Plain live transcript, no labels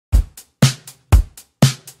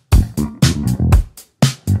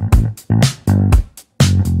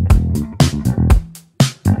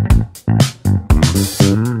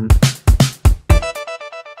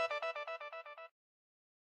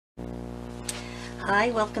Hi,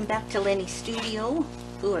 welcome back to Lenny's studio.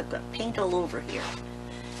 Ooh, I've got paint all over here.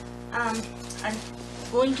 I'm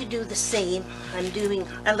going to do the same.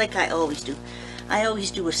 Like I always do. I always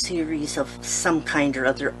do a series of some kind or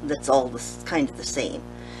other that's all kind of the same.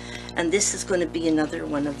 And this is going to be another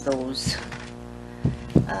one of those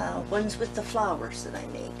ones with the flowers that I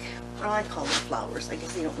make. Well, I call them flowers. I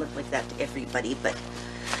guess they don't look like that to everybody, but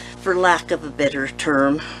for lack of a better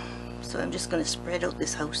term. So I'm just going to spread out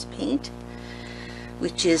this house paint,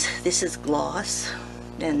 this is gloss,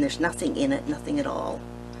 and there's nothing in it, nothing at all.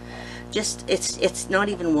 Just, it's not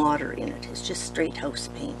even water in it, it's just straight house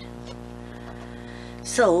paint.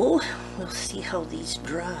 So, we'll see how these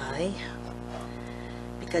dry,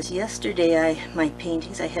 because yesterday my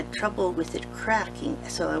paintings, I had trouble with it cracking,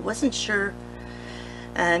 so I wasn't sure.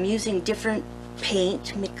 I'm using different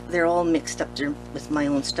paint, they're all mixed up there with my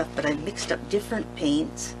own stuff, but I mixed up different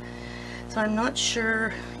paints, so I'm not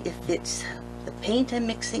sure if it's the paint I'm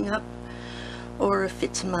mixing up or if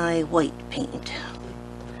it's my white paint.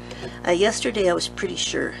 Yesterday I was pretty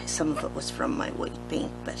sure some of it was from my white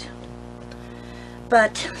paint,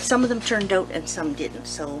 but some of them turned out and some didn't,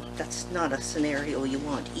 so that's not a scenario you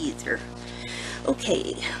want either.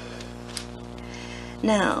 Okay,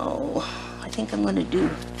 now I think I'm going to do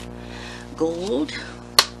gold.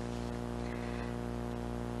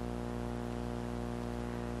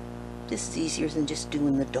 This is easier than just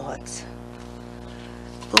doing the dots.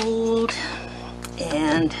 Gold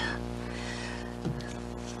and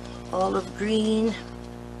olive green.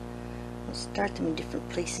 I'll start them in different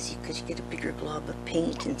places because you get a bigger glob of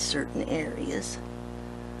paint in certain areas.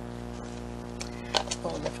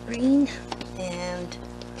 Olive green and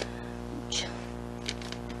I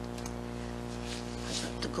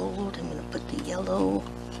got the gold. I'm going to put the yellow.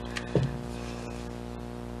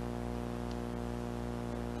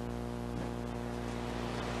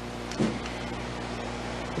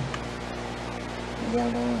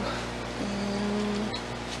 Yellow, and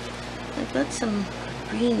I've got some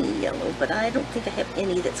greeny yellow, but I don't think I have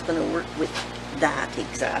any that's going to work with that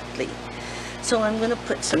exactly. So I'm going to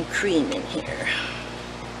put some cream in here.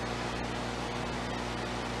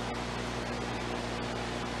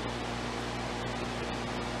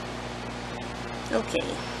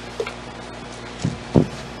 Okay.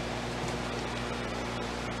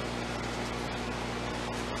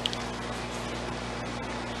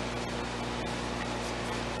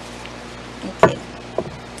 Okay.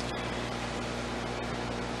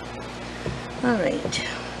 Alright.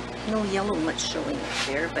 No yellow much showing up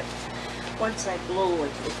there, but once I blow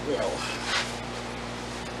it, it will.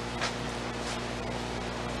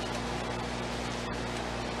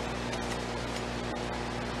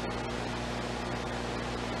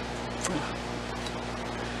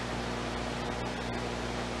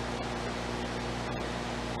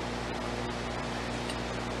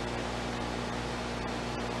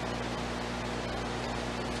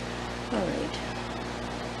 Alright,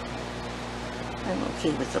 I'm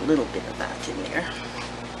okay with a little bit of that in there.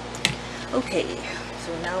 Okay,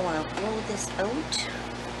 so now I'll blow this out.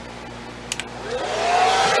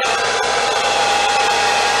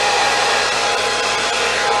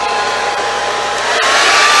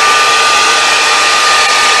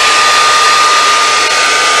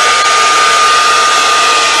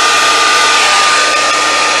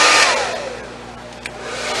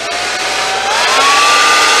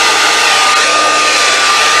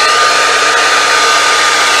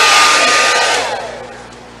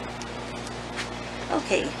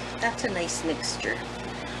 Okay, that's a nice mixture.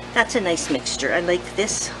 That's a nice mixture. I like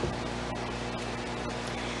this.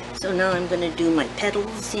 So now I'm going to do my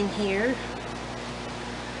petals in here.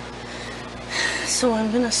 So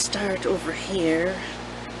I'm going to start over here.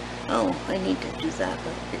 Oh, I need to do that a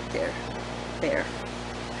little bit there. There.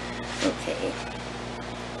 Okay.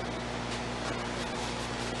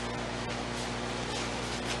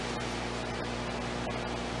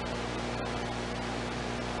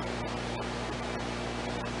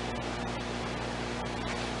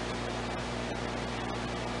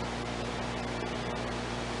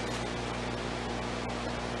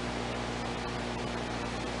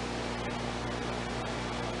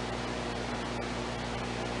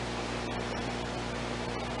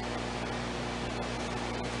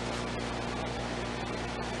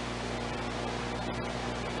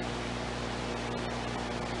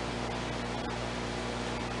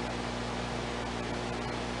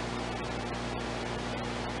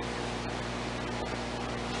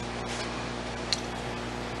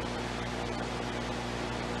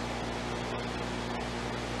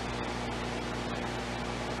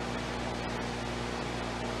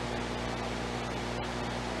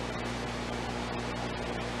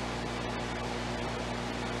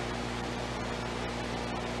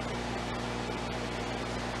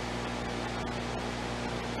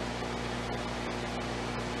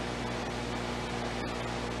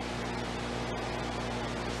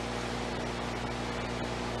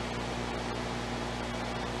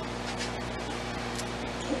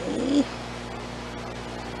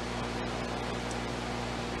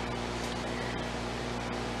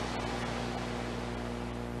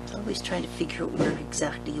 always trying to figure out where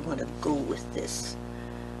exactly you want to go with this.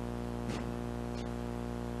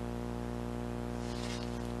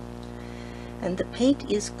 And the paint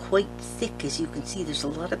is quite thick, as you can see. There's a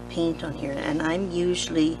lot of paint on here, and I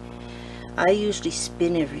usually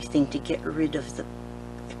spin everything to get rid of the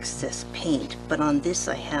excess paint, but on this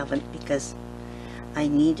I haven't because I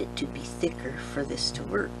need it to be thicker for this to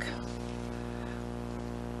work.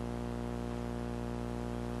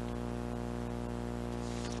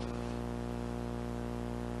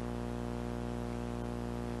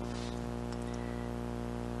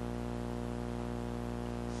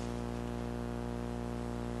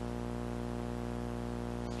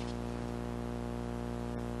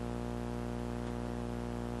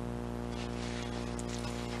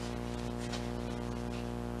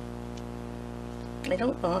 I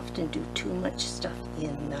don't often do too much stuff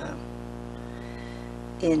in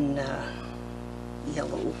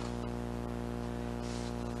yellow.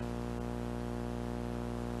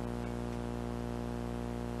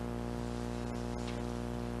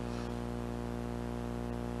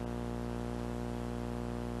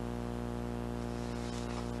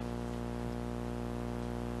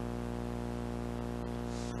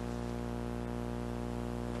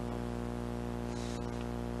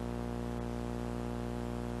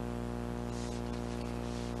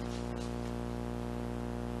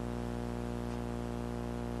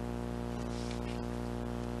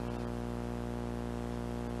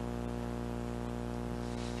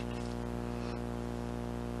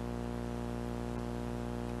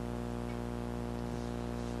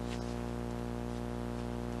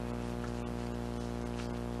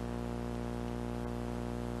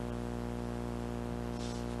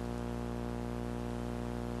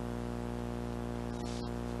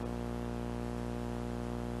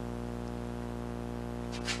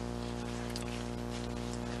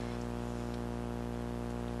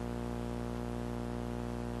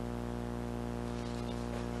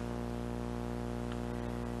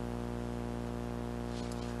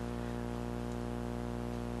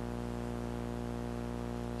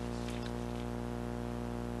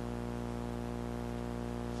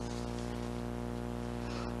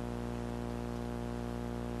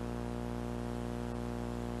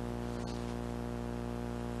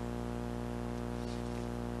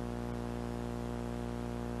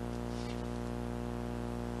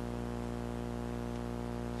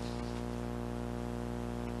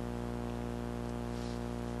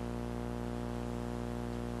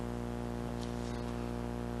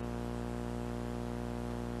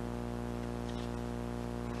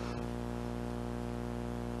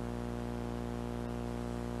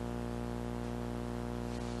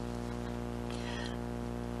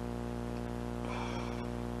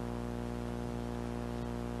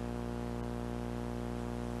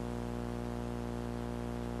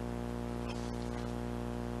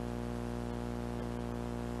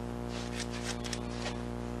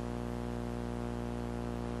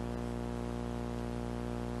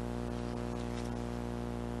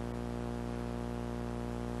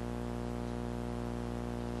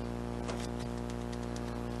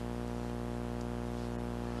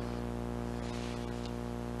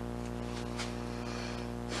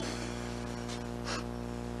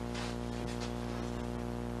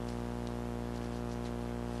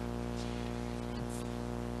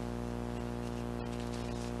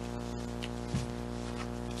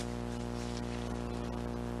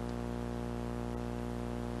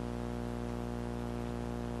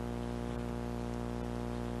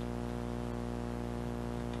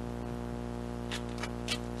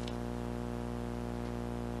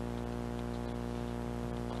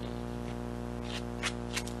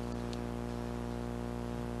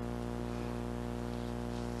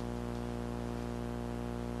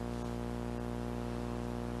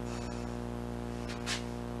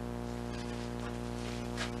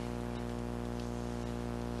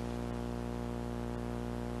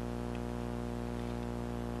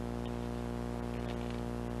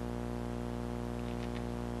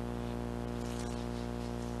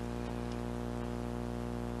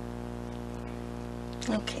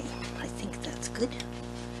 Okay, I think that's good.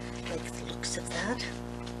 Like the looks of that.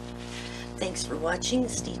 Thanks for watching.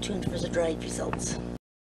 Stay tuned for the dried results.